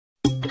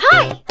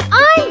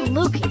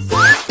Lucas.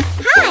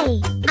 Hi,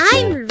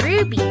 I'm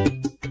Ruby.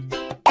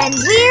 And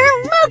we're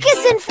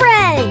Lucas and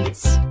Friends.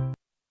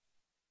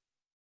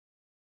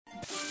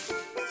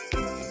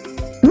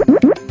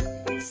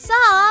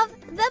 Solve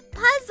the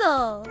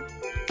puzzle.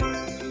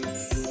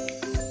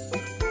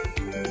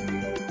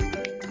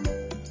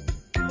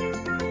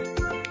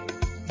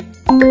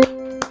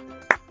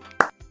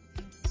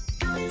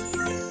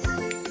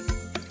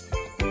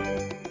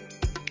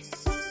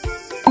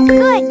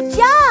 Good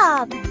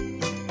job!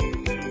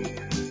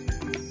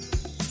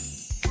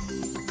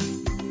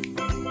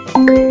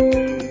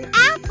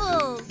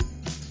 Apples!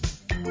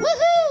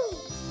 Woohoo!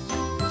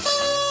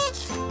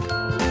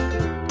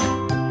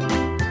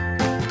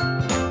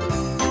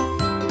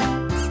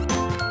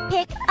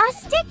 Pick a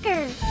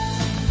sticker.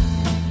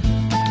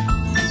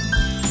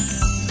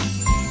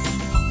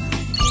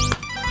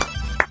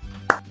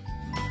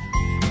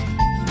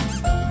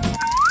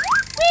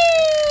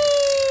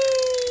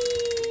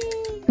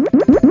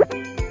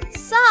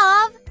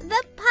 Solve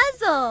the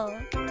puzzle.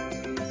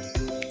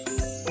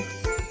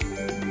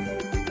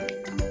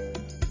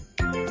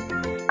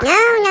 No.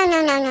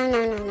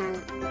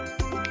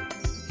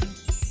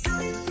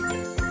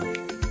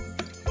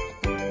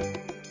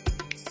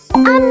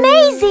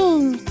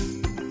 Amazing!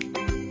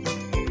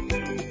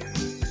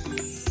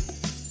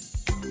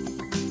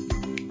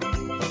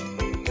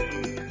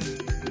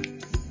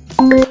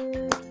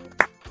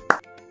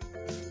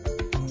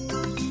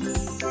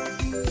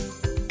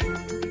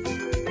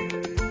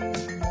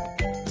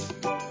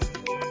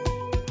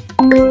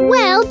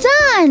 Well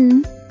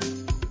done!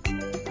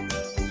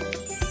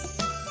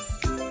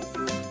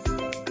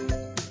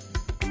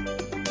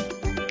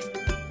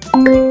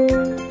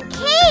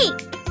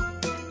 Cake!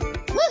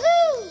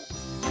 Woohoo!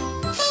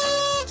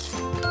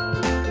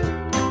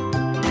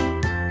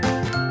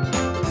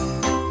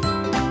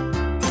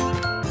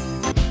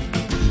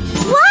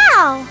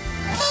 Wow!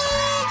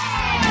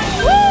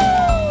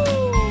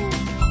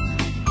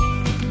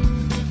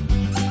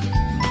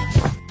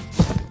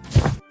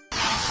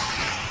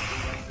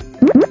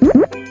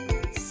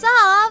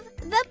 Solve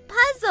the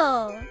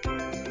puzzle.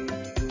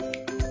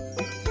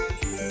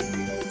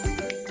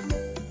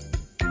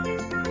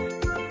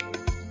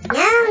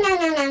 No.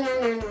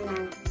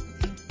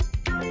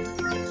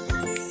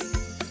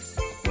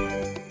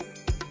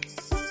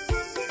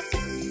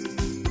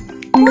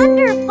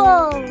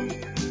 Wonderful!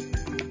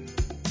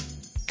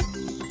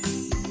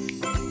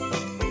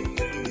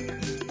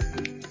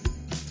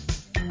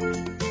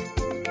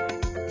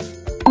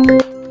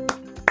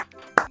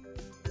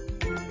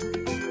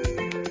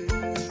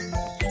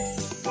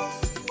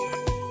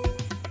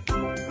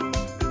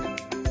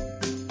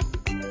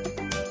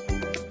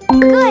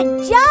 Good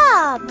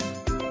job!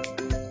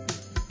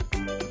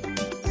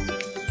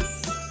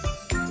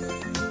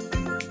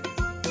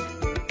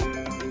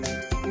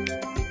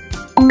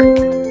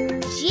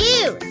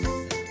 Juice!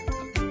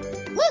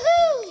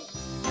 Woohoo!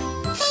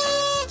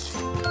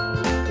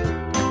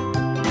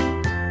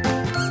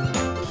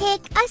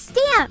 Pick a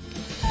stamp.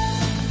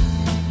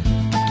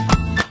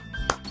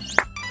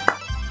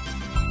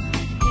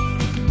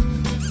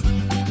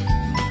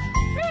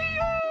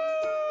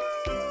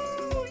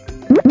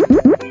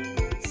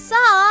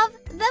 Solve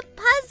the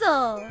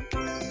puzzle.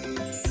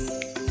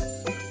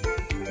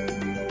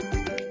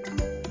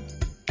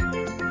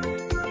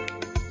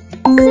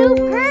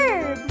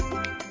 Superb!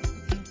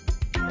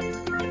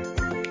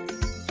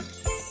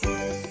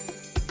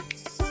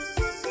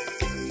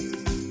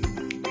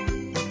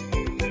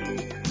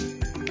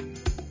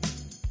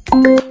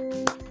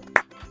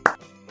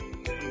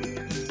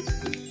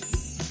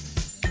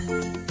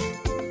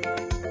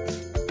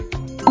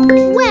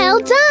 Well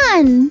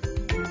done!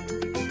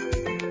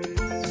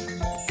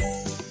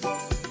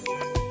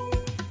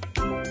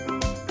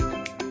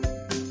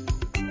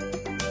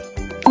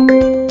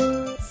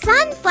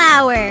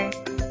 Sunflower!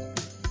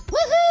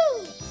 Woohoo!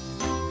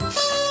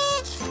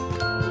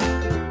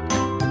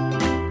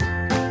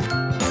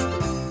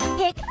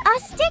 Pick a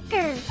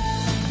sticker.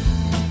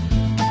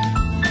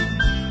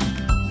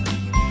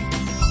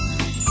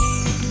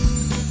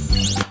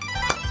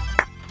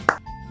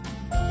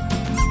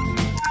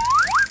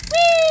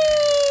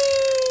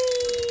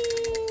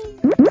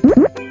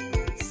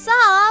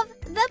 Solve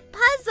the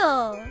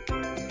puzzle.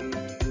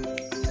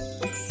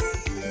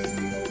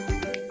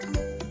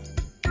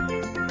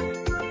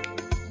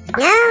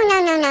 No.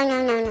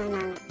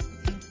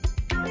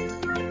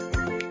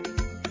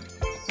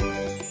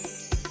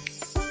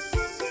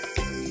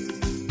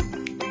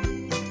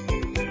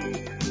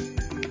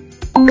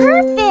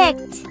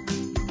 Perfect!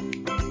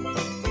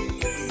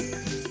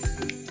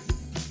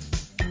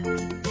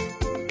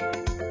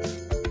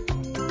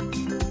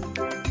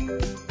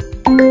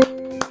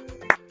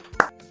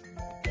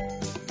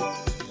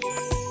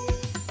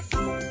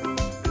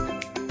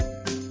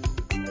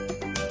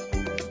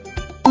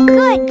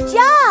 Good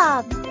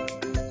job!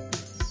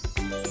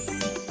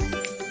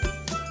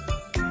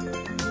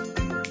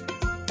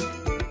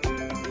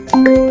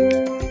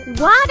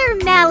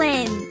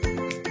 Watermelon!